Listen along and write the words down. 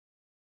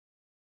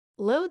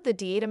Load the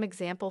DIAdem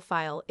example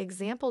file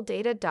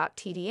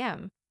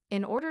example-data.tdm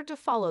in order to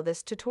follow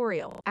this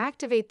tutorial.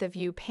 Activate the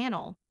View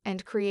panel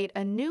and create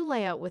a new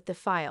layout with the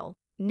file.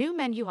 New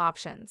menu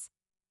options.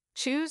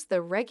 Choose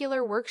the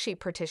regular worksheet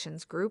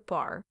partitions group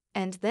bar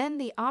and then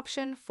the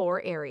option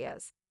for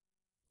areas.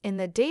 In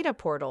the data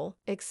portal,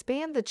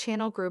 expand the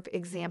channel group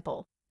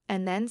example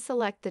and then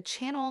select the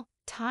channel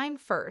time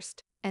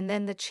first and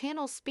then the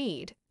channel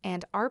speed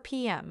and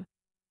RPM.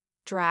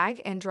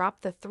 Drag and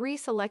drop the 3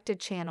 selected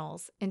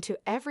channels into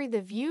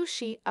the view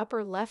sheet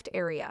upper left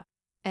area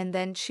and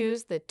then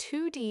choose the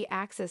 2D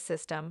axis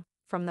system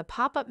from the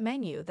pop-up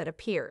menu that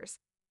appears.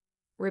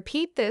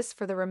 Repeat this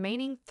for the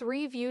remaining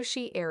 3 view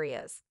sheet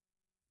areas.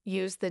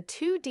 Use the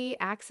 2D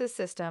axis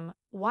system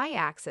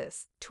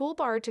Y-axis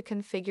toolbar to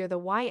configure the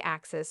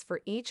Y-axis for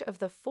each of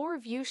the 4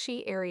 view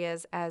sheet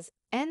areas as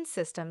N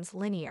systems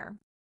linear.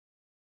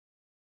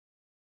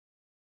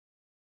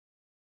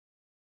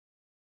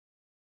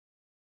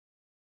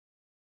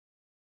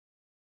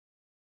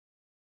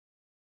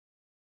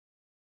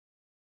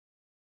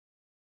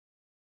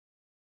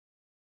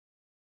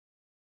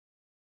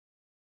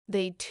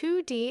 The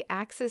 2D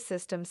axis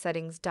system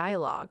settings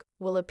dialog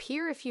will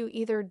appear if you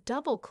either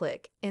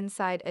double-click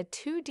inside a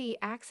 2D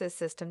axis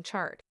system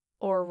chart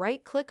or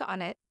right-click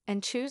on it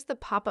and choose the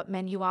pop-up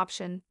menu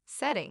option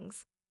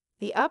Settings.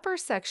 The upper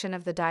section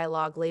of the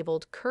dialog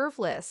labeled Curve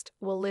List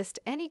will list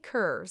any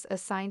curves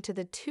assigned to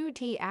the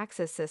 2D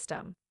axis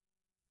system.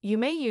 You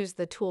may use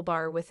the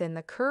toolbar within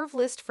the curve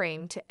list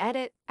frame to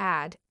edit,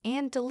 add,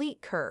 and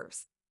delete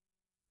curves.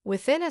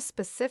 Within a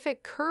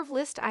specific curve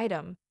list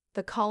item,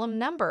 the column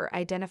number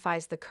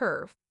identifies the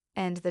curve,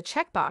 and the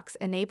checkbox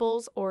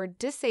enables or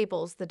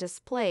disables the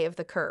display of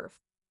the curve.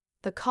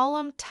 The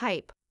column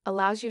type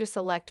allows you to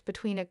select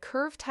between a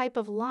curve type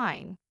of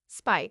line,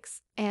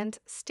 spikes, and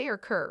stair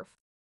curve.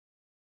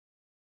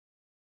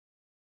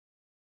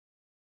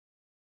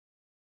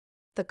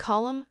 The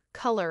column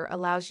color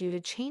allows you to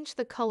change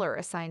the color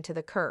assigned to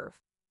the curve.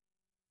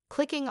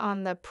 Clicking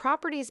on the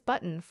Properties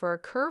button for a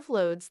curve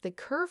loads the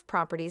Curve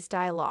Properties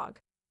dialog.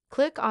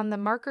 Click on the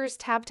Markers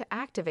tab to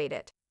activate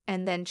it,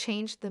 and then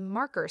change the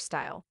marker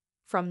style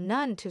from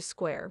none to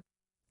square.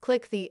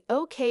 Click the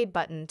OK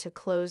button to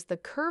close the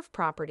Curve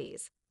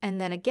Properties, and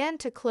then again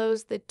to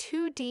close the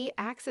 2D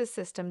axis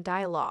system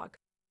dialog.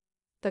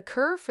 The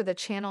curve for the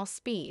channel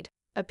speed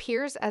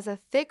appears as a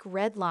thick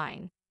red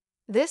line.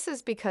 This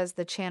is because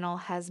the channel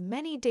has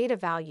many data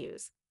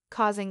values,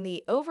 causing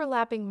the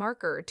overlapping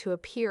marker to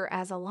appear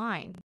as a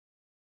line.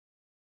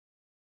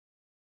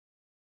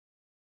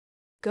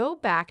 Go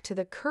back to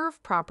the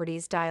Curve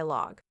Properties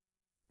dialog.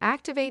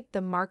 Activate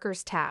the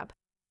Markers tab.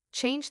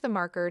 Change the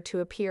marker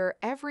to appear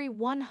every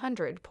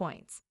 100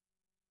 points.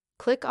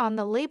 Click on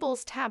the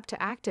Labels tab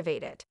to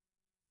activate it.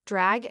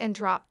 Drag and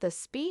drop the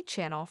Speed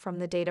channel from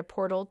the data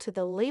portal to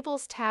the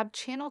Labels tab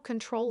channel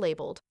control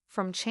labeled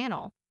from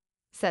Channel.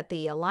 Set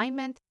the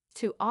alignment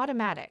to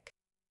Automatic.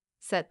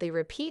 Set the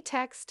repeat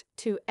text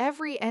to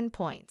every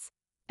endpoints,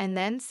 and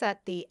then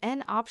set the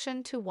N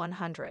option to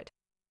 100.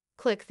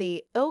 Click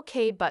the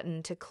OK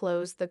button to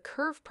close the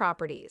Curve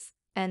Properties,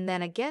 and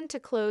then again to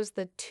close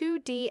the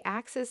 2D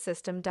axis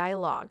system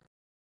dialog.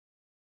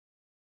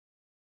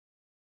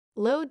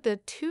 Load the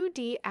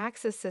 2D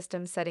axis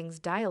system settings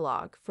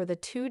dialog for the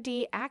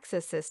 2D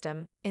axis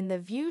system in the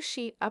view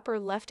sheet upper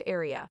left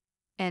area,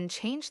 and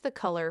change the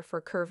color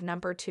for curve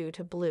number 2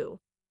 to blue.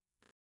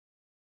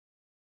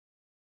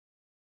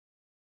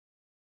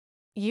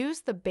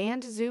 Use the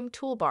Band Zoom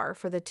toolbar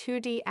for the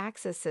 2D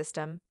axis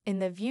system in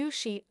the view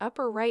sheet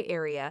upper right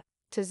area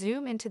to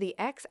zoom into the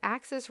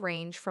X-axis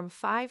range from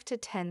 5 to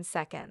 10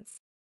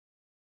 seconds.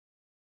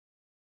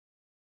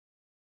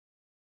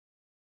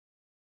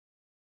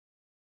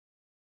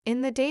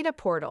 In the data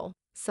portal,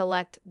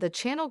 select the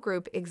channel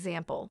group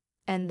example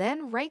and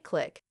then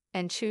right-click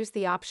and choose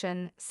the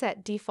option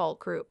Set Default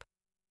Group.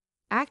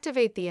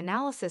 Activate the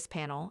Analysis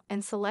panel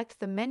and select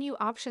the menu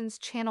options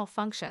Channel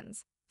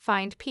Functions,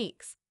 Find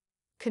Peaks.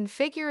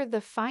 Configure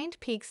the Find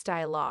Peaks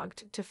dialog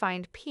to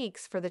find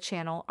peaks for the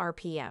channel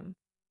RPM.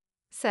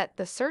 Set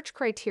the search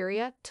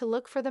criteria to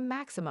look for the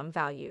maximum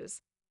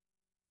values.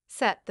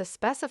 Set the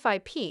Specify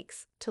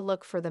Peaks to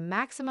look for the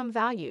maximum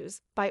values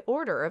by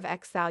order of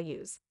X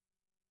values.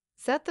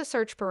 Set the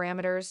search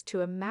parameters to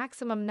a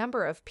maximum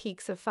number of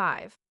peaks of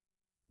 5.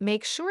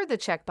 Make sure the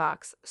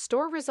checkbox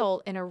Store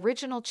Result in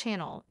Original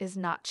Channel is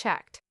not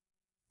checked.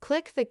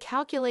 Click the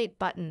Calculate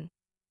button.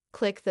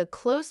 Click the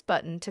Close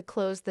button to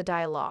close the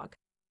dialog.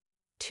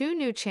 2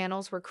 new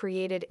channels were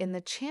created in the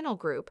channel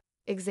group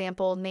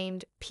example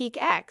named Peak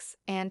X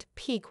and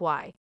Peak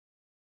Y.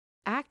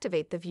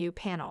 Activate the View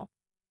panel.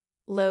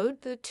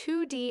 Load the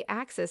 2D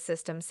axis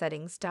system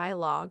settings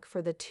dialog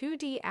for the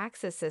 2D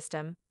axis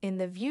system in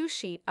the view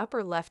sheet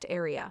upper left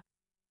area.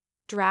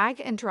 Drag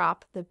and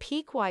drop the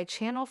Peak Y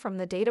channel from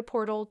the data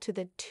portal to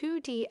the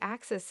 2D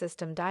axis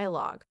system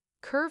dialog.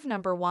 Curve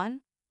number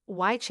 1,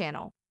 Y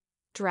channel.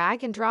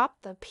 Drag and drop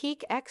the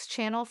Peak X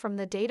channel from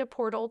the data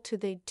portal to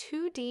the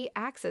 2D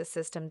axis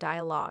system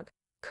dialog.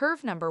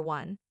 Curve number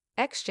 1,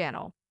 X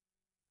channel.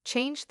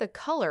 Change the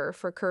color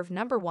for curve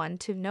number 1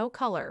 to no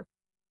color.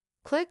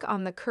 Click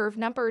on the curve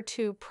number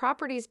 2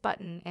 Properties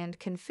button and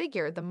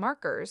configure the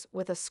markers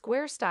with a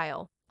square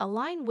style, a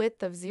line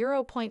width of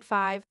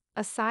 0.5,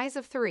 a size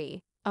of 3,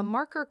 a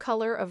marker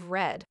color of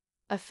red,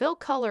 a fill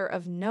color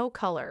of no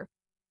color.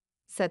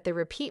 Set the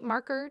repeat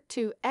marker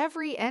to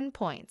every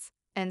endpoints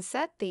and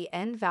set the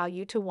end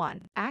value to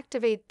 1.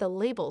 Activate the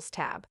Labels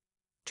tab.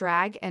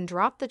 Drag and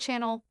drop the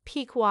channel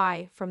Peak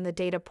Y from the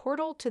data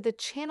portal to the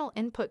channel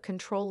input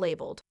control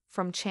labeled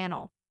From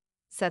Channel.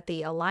 Set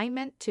the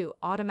alignment to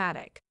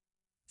Automatic.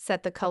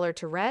 Set the color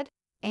to red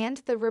and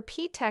the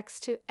repeat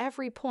text to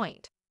every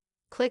point.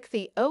 Click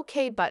the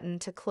OK button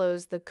to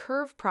close the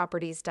Curve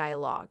Properties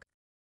dialog.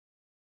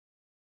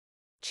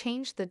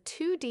 Change the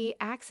 2D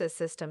Axis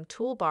System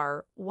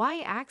toolbar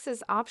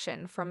Y-axis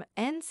option from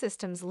N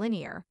Systems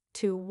Linear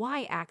to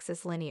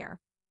Y-axis Linear.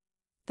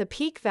 The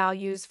peak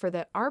values for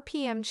the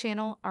RPM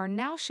channel are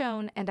now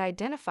shown and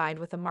identified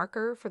with a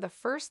marker for the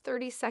first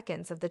 30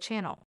 seconds of the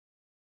channel.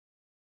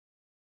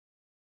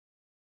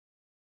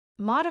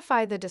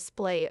 Modify the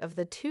display of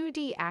the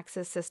 2D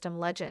Axis System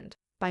legend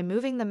by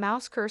moving the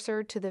mouse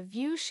cursor to the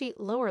view sheet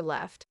lower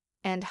left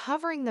and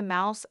hovering the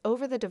mouse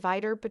over the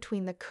divider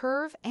between the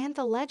curve and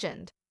the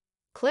legend.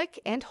 Click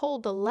and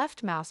hold the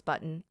left mouse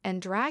button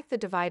and drag the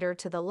divider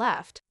to the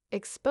left,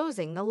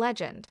 exposing the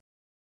legend.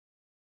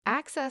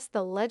 Access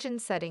the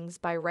legend settings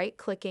by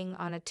right-clicking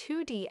on a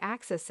 2D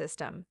Axis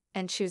System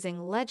and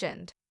choosing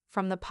Legend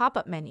from the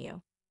pop-up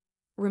menu.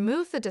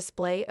 Remove the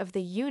display of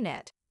the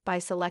unit by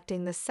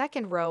selecting the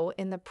second row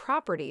in the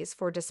Properties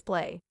for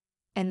Display,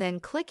 and then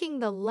clicking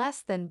the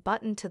less than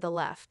button to the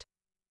left.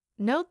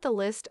 Note the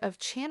list of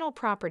channel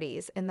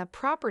properties in the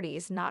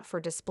Properties Not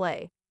for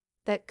Display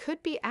that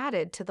could be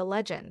added to the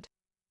legend.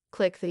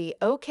 Click the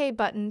OK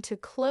button to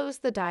close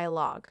the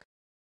dialog.